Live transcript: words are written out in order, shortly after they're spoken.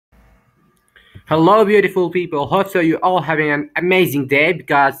Hello, beautiful people. Hope so you all having an amazing day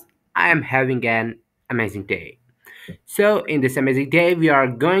because I am having an amazing day. So, in this amazing day, we are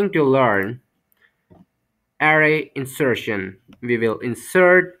going to learn array insertion. We will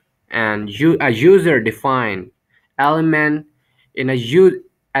insert a user-defined element in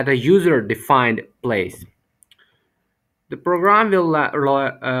at a user-defined place. The program will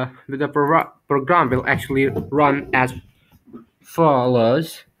actually run as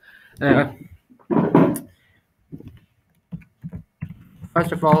follows. Uh,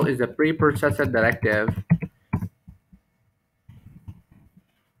 First of all, is the preprocessor directive.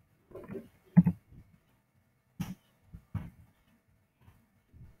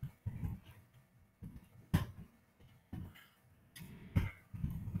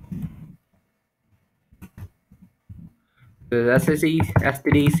 The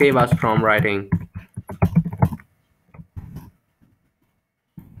STD save us from writing.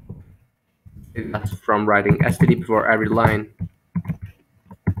 Save us from writing STD before every line.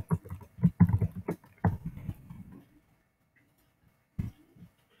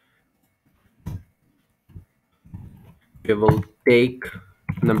 We will take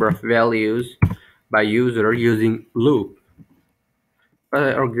number of values by user using loop.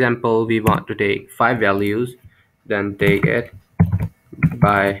 For example, we want to take 5 values, then take it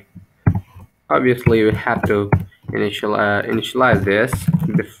by. Obviously, we have to initialize this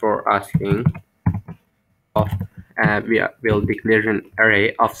before asking of. We will declare an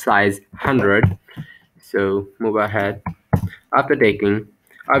array of size 100. So move ahead. After taking,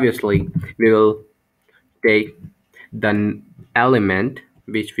 obviously, we will take the element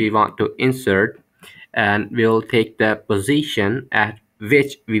which we want to insert, and we'll take the position at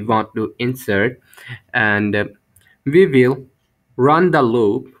which we want to insert, and we will run the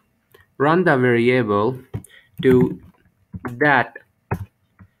loop, run the variable to that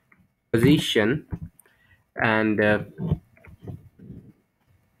position, and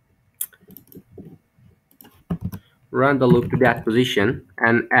run the loop to that position,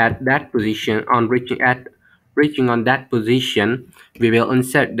 and at that position, on reaching on that position, we will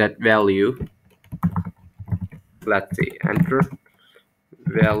insert that value. Let's say enter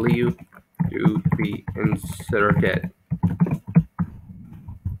value to be inserted.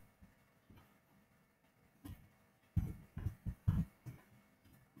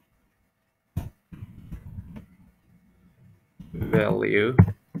 Value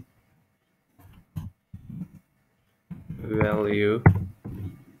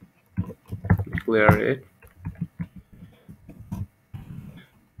declare it,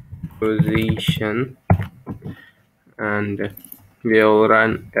 position, and we'll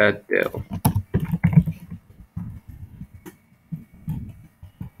run at del.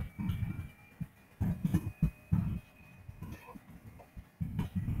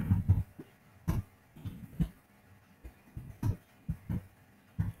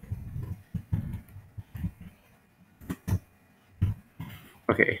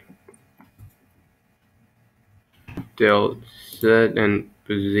 Okay, del set and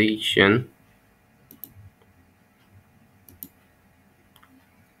position.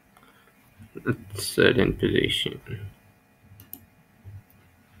 Set and position.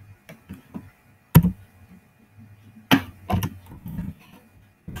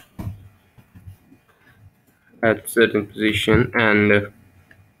 At certain position, and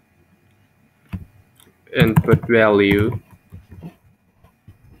input value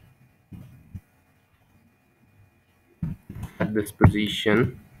at this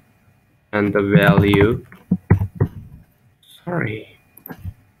position, and the value. Sorry.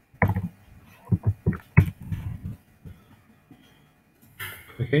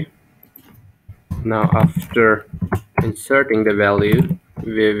 Okay. Now after inserting the value,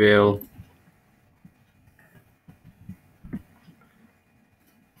 we will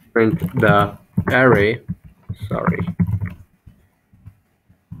print the array. Sorry.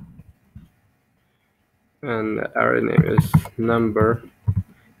 And the array name is number.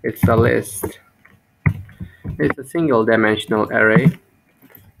 It's a list. It's a single dimensional array.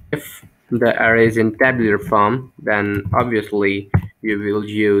 If the array is in tabular form, then obviously you will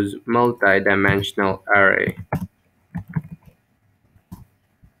use multi-dimensional array.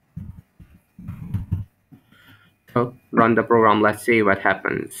 So run the program, let's see what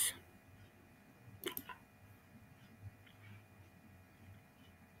happens.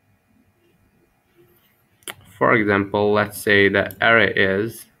 For example, let's say the array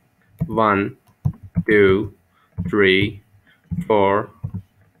is 1, 2, 3, 4,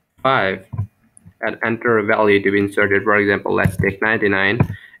 5, and enter a value to be inserted. For example, let's take 99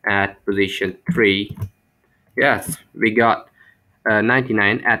 at position 3. Yes, we got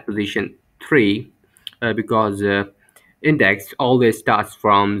 99 at position 3 because index always starts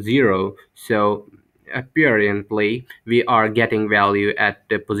from 0. So apparently we are getting value at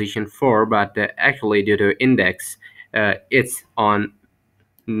the position 4, but actually due to index it's on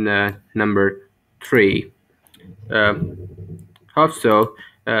number 3. Uh, Hope so.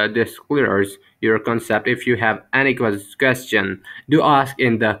 This clears your concept. If you have any question, do ask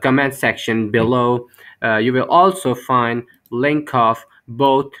in the comment section below. You will also find link of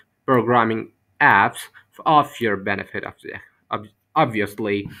both programming apps of your benefit.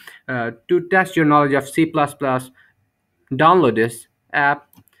 Obviously, to test your knowledge of C++, download this app.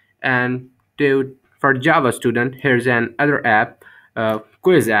 And to for Java student, here's an other app,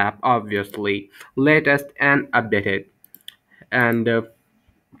 quiz app, obviously latest and updated. And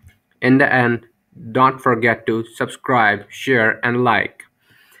in the end, don't forget to subscribe, share, and like.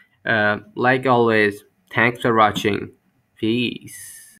 Like always, thanks for watching. Peace.